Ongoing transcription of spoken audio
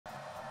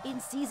In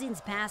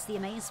seasons past, the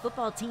Emmaus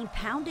football team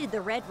pounded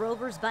the Red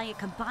Rovers by a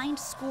combined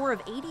score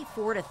of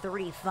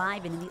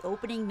 84-35, and in the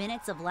opening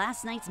minutes of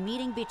last night's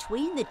meeting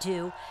between the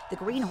two, the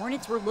Green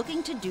Hornets were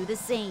looking to do the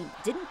same.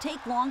 Didn't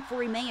take long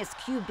for Emmaus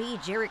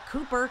QB Jarrett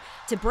Cooper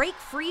to break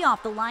free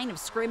off the line of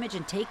scrimmage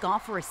and take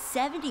off for a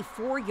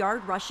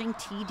 74-yard rushing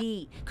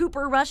TD.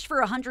 Cooper rushed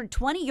for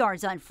 120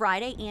 yards on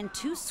Friday and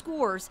 2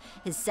 scores.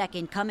 His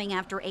second coming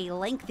after a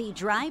lengthy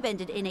drive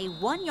ended in a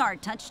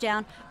 1-yard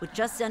touchdown with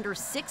just under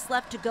 6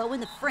 left to go in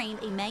the frame,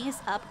 Emmaus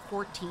up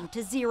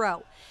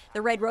 14-0.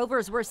 The Red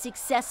Rovers were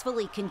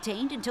successfully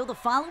contained until the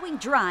following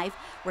drive,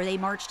 where they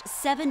marched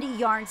 70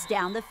 yards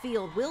down the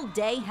field. Will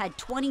Day had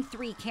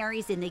 23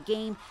 carries in the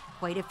game,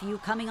 quite a few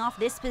coming off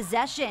this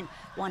possession.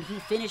 One he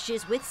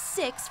finishes with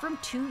 6 from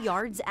 2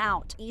 yards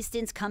out.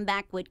 Easton's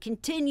comeback would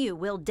continue.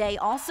 Will Day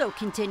also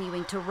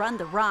continuing to run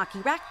the rock. He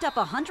racked up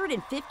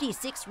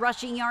 156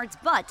 rushing yards,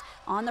 but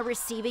on the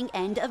receiving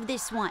end of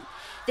this one.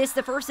 This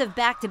the first of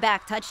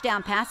back-to-back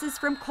touchdown passes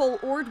from Cole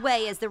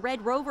Ordway as the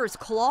Red Rovers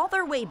claw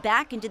their way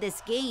back into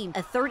this game.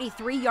 A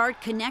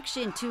 33-yard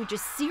connection to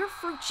Jasir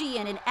Frucci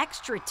and an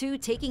extra 2,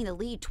 taking the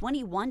lead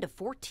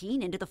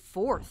 21-14 into the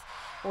fourth.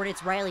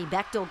 Hornets' Riley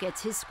Bechtel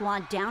gets his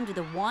squad down to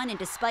the 1, and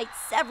despite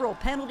several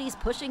penalties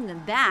pushing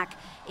them back,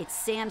 it's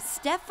Sam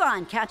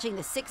Stefan catching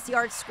the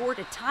 6-yard score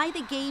to tie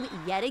the game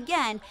yet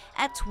again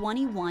at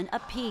 21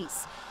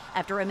 apiece.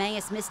 After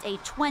Emmaus missed a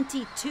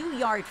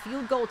 22-yard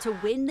field goal to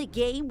win the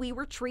game, we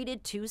were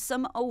treated to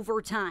some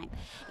overtime.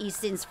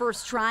 Easton's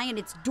first try, and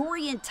it's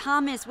Dorian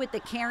Thomas with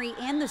the carry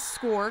and the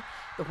score.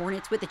 The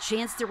Hornets with a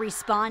chance to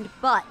respond,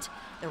 but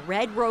the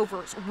Red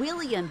Rovers'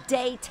 William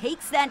Day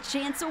takes that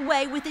chance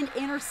away with an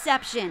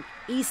interception.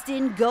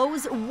 Easton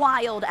goes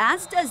wild,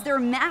 as does their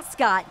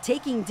mascot,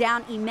 taking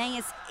down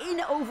Emmaus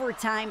in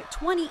overtime,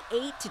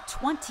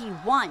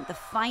 28-21, the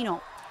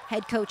final.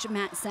 Head coach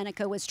Matt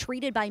Seneca was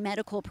treated by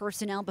medical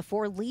personnel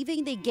before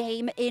leaving the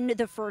game in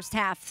the first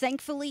half.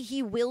 Thankfully,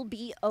 he will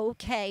be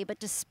okay. But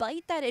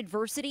despite that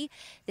adversity,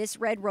 this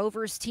Red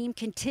Rovers team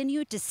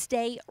continued to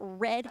stay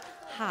red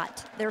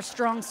hot. Their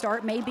strong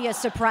start may be a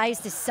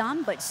surprise to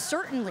some, but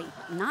certainly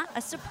not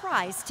a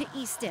surprise to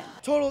Easton.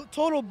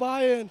 Total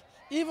buy-in.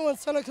 Even when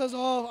Seneca's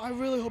off, I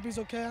really hope he's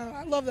okay.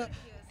 I love that.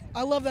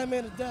 I love that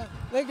man to death.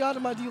 Thank God to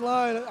my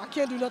D-line. I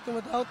can't do nothing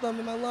without them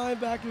and my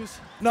linebackers.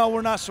 No,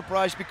 we're not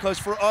surprised because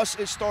for us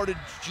it started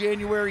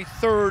January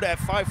 3rd at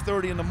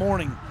 5:30 in the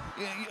morning.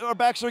 Our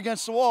backs are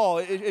against the wall.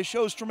 It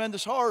shows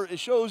tremendous heart. It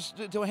shows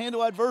to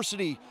handle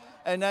adversity.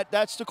 And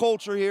that's the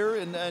culture here,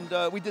 and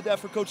we did that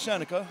for Coach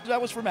Seneca. That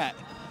was for Matt.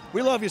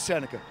 We love you,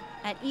 Seneca.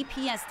 At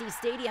EPSD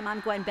Stadium, I'm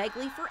Gwen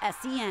Begley for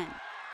SEN.